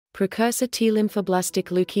Precursor T lymphoblastic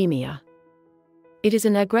leukemia. It is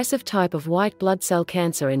an aggressive type of white blood cell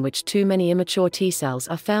cancer in which too many immature T cells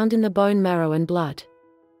are found in the bone marrow and blood.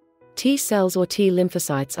 T cells or T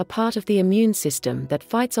lymphocytes are part of the immune system that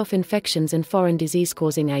fights off infections and foreign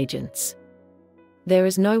disease-causing agents. There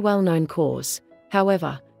is no well-known cause.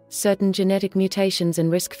 However, certain genetic mutations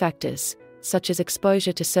and risk factors, such as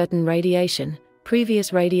exposure to certain radiation,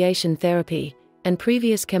 previous radiation therapy, and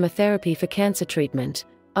previous chemotherapy for cancer treatment,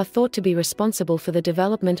 are thought to be responsible for the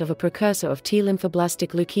development of a precursor of T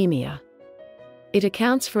lymphoblastic leukemia. It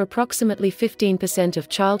accounts for approximately 15% of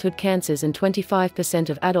childhood cancers and 25%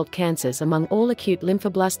 of adult cancers among all acute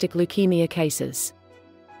lymphoblastic leukemia cases.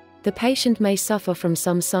 The patient may suffer from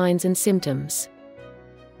some signs and symptoms.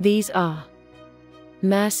 These are: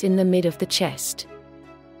 mass in the mid of the chest,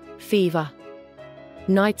 fever,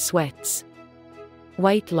 night sweats,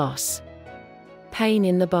 weight loss, pain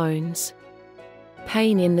in the bones,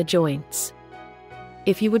 pain in the joints.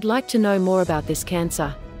 If you would like to know more about this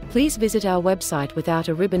cancer, please visit our website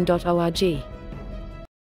withoutaRibbon.org.